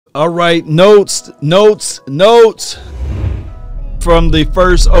All right, notes from the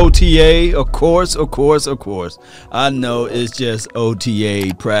first OTA. Of course. I know it's just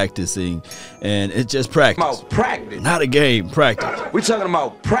OTA practicing, and it's just practice. Practice. Not a game, practice. We're talking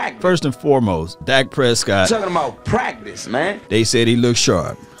about practice. First and foremost, Dak Prescott. We're talking about practice, man. They said he looked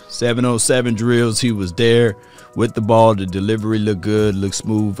sharp. 7-on-7 drills, he was there with the ball. The delivery looked good, looked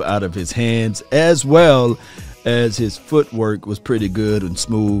smooth out of his hands, as well as his footwork was pretty good and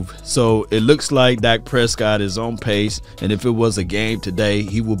smooth. So it looks like Dak Prescott is on pace, and if it was a game today,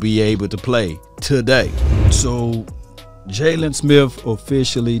 he will be able to play today. So Jaylon Smith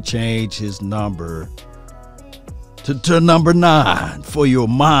officially changed his number to number 9 for your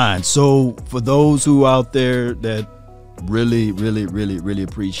mind. So for those who out there that really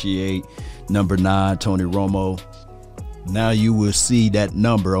appreciate number 9, Tony Romo, now you will see that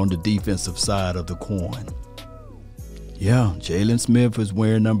number on the defensive side of the coin. Yeah, Jaylon Smith is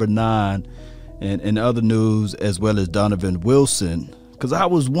wearing number 9, and in other news, as well as Donovan Wilson, because I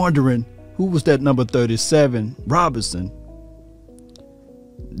was wondering who was that number 37, Robinson.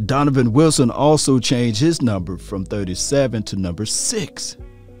 Donovan Wilson also changed his number from 37 to number 6.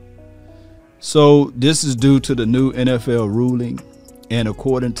 So this is due to the new NFL ruling, and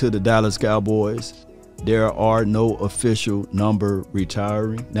according to the Dallas Cowboys, there are no official number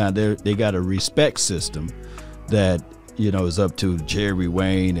retiring. Now they got a respect system that, you know, is up to Jerry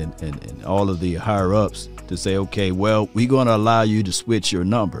Wayne and all of the higher ups to say, okay, well, we're going to allow you to switch your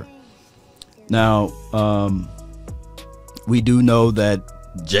number. Now, we do know that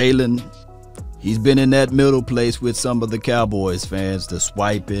Jaylon, he's been in that middle place with some of the Cowboys fans, the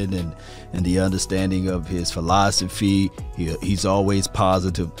swiping and the understanding of his philosophy. He's always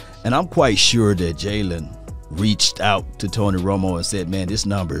positive. And I'm quite sure that Jaylon reached out to Tony Romo and said, man, this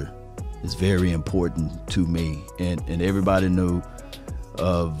number is very important to me. And everybody knew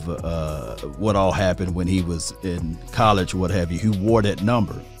of what all happened when he was in college or what have you. He wore that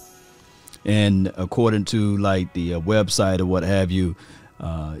number. And according to like the website or what have you,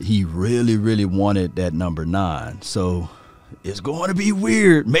 he really wanted that number 9. So it's going to be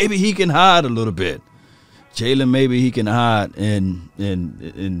weird. Maybe he can hide a little bit. Jaylon, maybe he can hide and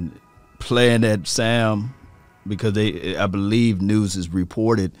playing that Sam, because I believe news is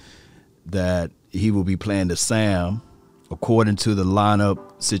reported that he will be playing the Sam according to the lineup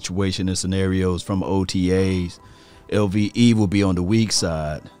situation and scenarios from OTAs. LVE will be on the weak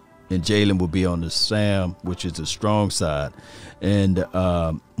side, and Jaylon will be on the Sam, which is the strong side. And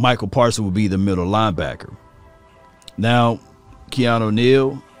Michael Parsons will be the middle linebacker. Now, Keanu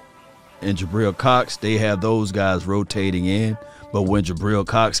Neal and Jabril Cox, they have those guys rotating in. But when Jabril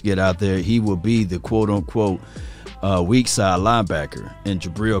Cox get out there, he will be the quote-unquote weak side linebacker. And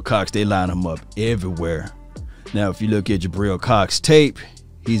Jabril Cox, they line him up everywhere. Now, if you look at Jabril Cox tape,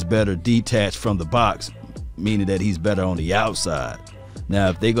 he's better detached from the box, meaning that he's better on the outside. Now,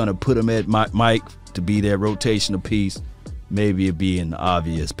 if they're going to put him at Mike to be their rotational piece, maybe it'd be an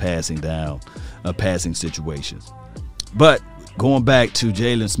obvious passing situations. But going back to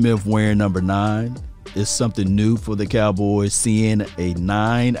Jaylon Smith wearing number 9, it's something new for the Cowboys, seeing a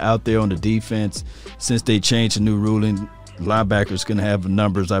 9 out there on the defense. Since they changed the new ruling, linebackers can have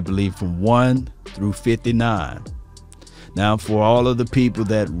numbers, I believe, from 1 through 59. Now, for all of the people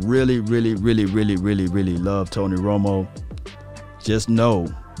that really love Tony Romo, just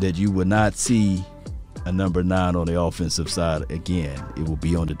know that you will not see a number 9 on the offensive side again. It will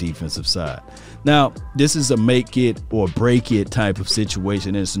be on the defensive side. Now, this is a make it or break it type of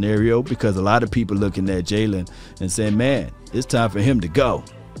situation and scenario, because a lot of people looking at Jaylon and saying, man, it's time for him to go.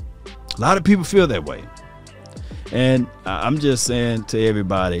 A lot of people feel that way. And I'm just saying to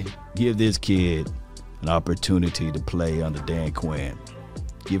everybody, give this kid an opportunity to play under Dan Quinn.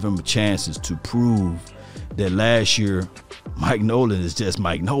 Give him chances to prove that last year Mike Nolan is just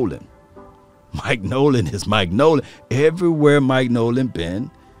Mike Nolan. Mike Nolan is Mike Nolan. Everywhere Mike Nolan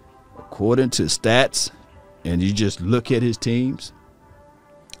been, according to stats, and you just look at his teams,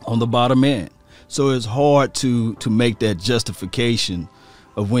 on the bottom end. So it's hard to make that justification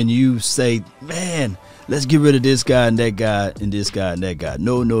of when you say, man, let's get rid of this guy and that guy and this guy and that guy.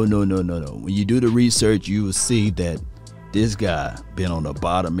 No. When you do the research, you will see that this guy been on the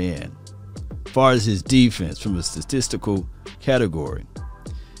bottom end. As far as his defense from a statistical category,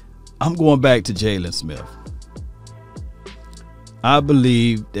 I'm going back to Jaylon Smith. I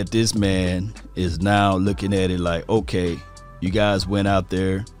believe that this man is now looking at it like, okay, you guys went out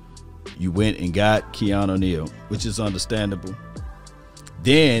there, you went and got Keanu Neal, which is understandable.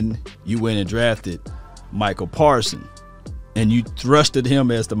 Then you went and drafted Michael Parsons, and you thrusted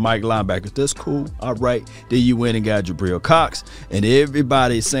him as the Mike linebacker. That's cool. All right. Then you went and got Jabril Cox, and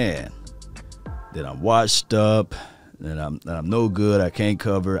everybody's saying that I'm washed up, that I'm no good, I can't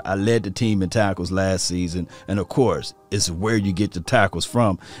cover. I led the team in tackles last season, and of course, it's where you get the tackles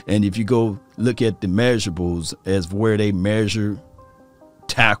from. And if you go look at the measurables as where they measure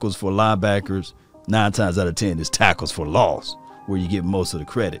tackles for linebackers, 9 times out of 10 is tackles for loss, where you get most of the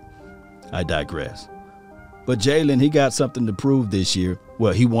credit. I digress. But Jaylon, he got something to prove this year.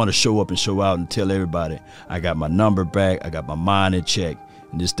 Well, he want to show up and show out and tell everybody, I got my number back, I got my mind in check,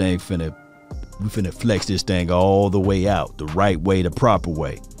 and this thing we finna flex this thing all the way out, the right way, the proper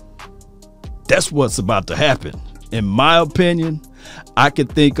way. That's what's about to happen. In my opinion, I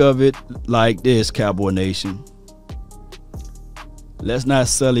could think of it like this, Cowboy Nation. Let's not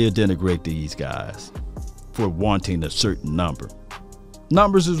sully or denigrate these guys for wanting a certain number.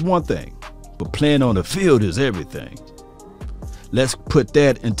 Numbers is one thing, but playing on the field is everything. Let's put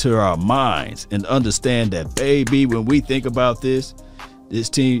that into our minds and understand that, baby, when we think about this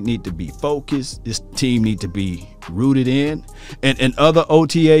team need to be focused. This team need to be rooted in. And other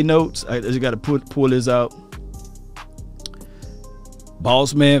OTA notes, I just got to pull this out.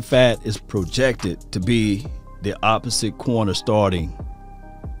 Boss Man Fat is projected to be the opposite corner starting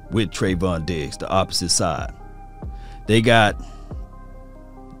with Trayvon Diggs, the opposite side. They got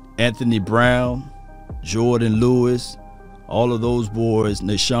Anthony Brown, Jordan Lewis, all of those boys,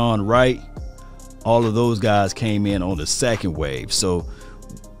 Nashawn Wright, all of those guys came in on the second wave. So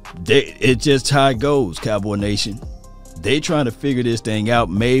it's just how it goes, Cowboy Nation. They trying to figure this thing out.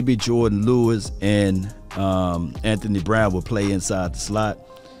 Maybe Jordan Lewis and Anthony Brown will play inside the slot.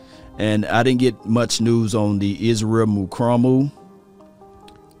 And I didn't get much news on the Israel Mukramu,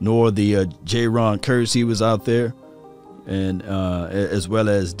 nor the Jaron Curse. He was out there. And as well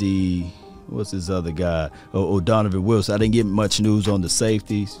as the, what's his other guy? Donovan Wilson. I didn't get much news on the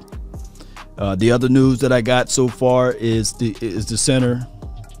safeties. The other news that I got so far is the center.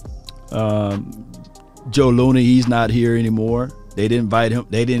 Joe Looney, he's not here anymore. They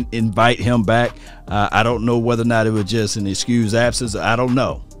didn't invite him back. I don't know whether or not it was just an excused absence. I don't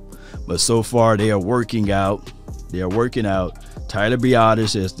know. But so far they are working out. Tyler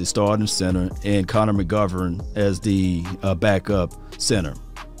Biotis as the starting center and Connor McGovern as the backup center.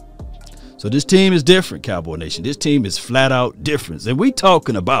 So this team is different, Cowboy Nation. This team is flat out different. And we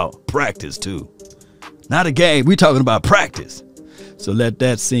talking about practice too. Not a game. We talking about practice. So let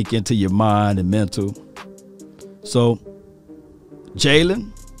that sink into your mind and mental. So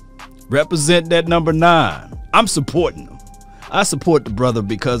Jaylon, represent that number 9. I'm supporting him. I support the brother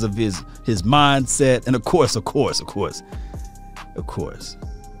because of his mindset. And of course,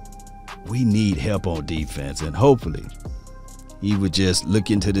 we need help on defense. And hopefully he would just look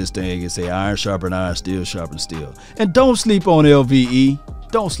into this thing and say, iron sharpen iron, steel sharpen steel. And don't sleep on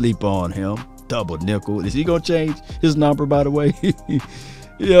LVE. Don't sleep on him. Double nickel. Is he going to change his number, by the way?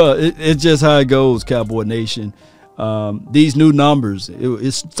 Yeah, it's just how it goes, Cowboy Nation. These new numbers,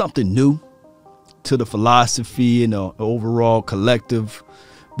 it's something new to the philosophy and the overall collective.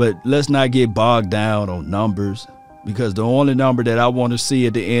 But let's not get bogged down on numbers, because the only number that I want to see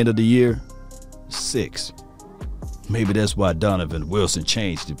at the end of the year is 6. Maybe that's why Donovan Wilson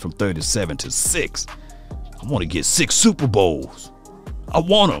changed it from 37 to 6. I want to get 6 Super Bowls. I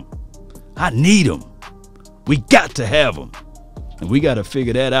want them. I need them. We got to have them. And we got to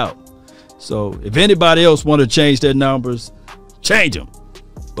figure that out. So if anybody else want to change their numbers, change them.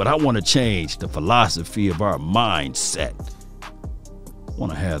 But I want to change the philosophy of our mindset. I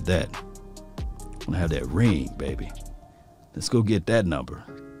want to have that. I want to have that ring, baby. Let's go get that number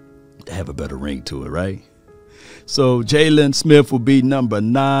to have a better ring to it, right? So Jaylon Smith will be number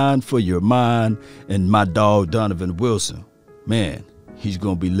 9 for your mind. And my dog Donovan Wilson, man, he's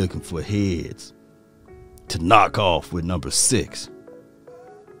going to be looking for heads to knock off with number 6.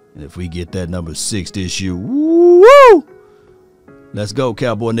 And if we get that number 6 this year, woo! Let's go,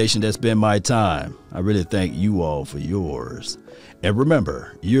 Cowboy Nation. That's been my time. I really thank you all for yours. And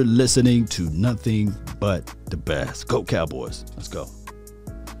remember, you're listening to nothing but the best. Go Cowboys. Let's go.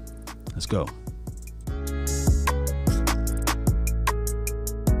 Let's go.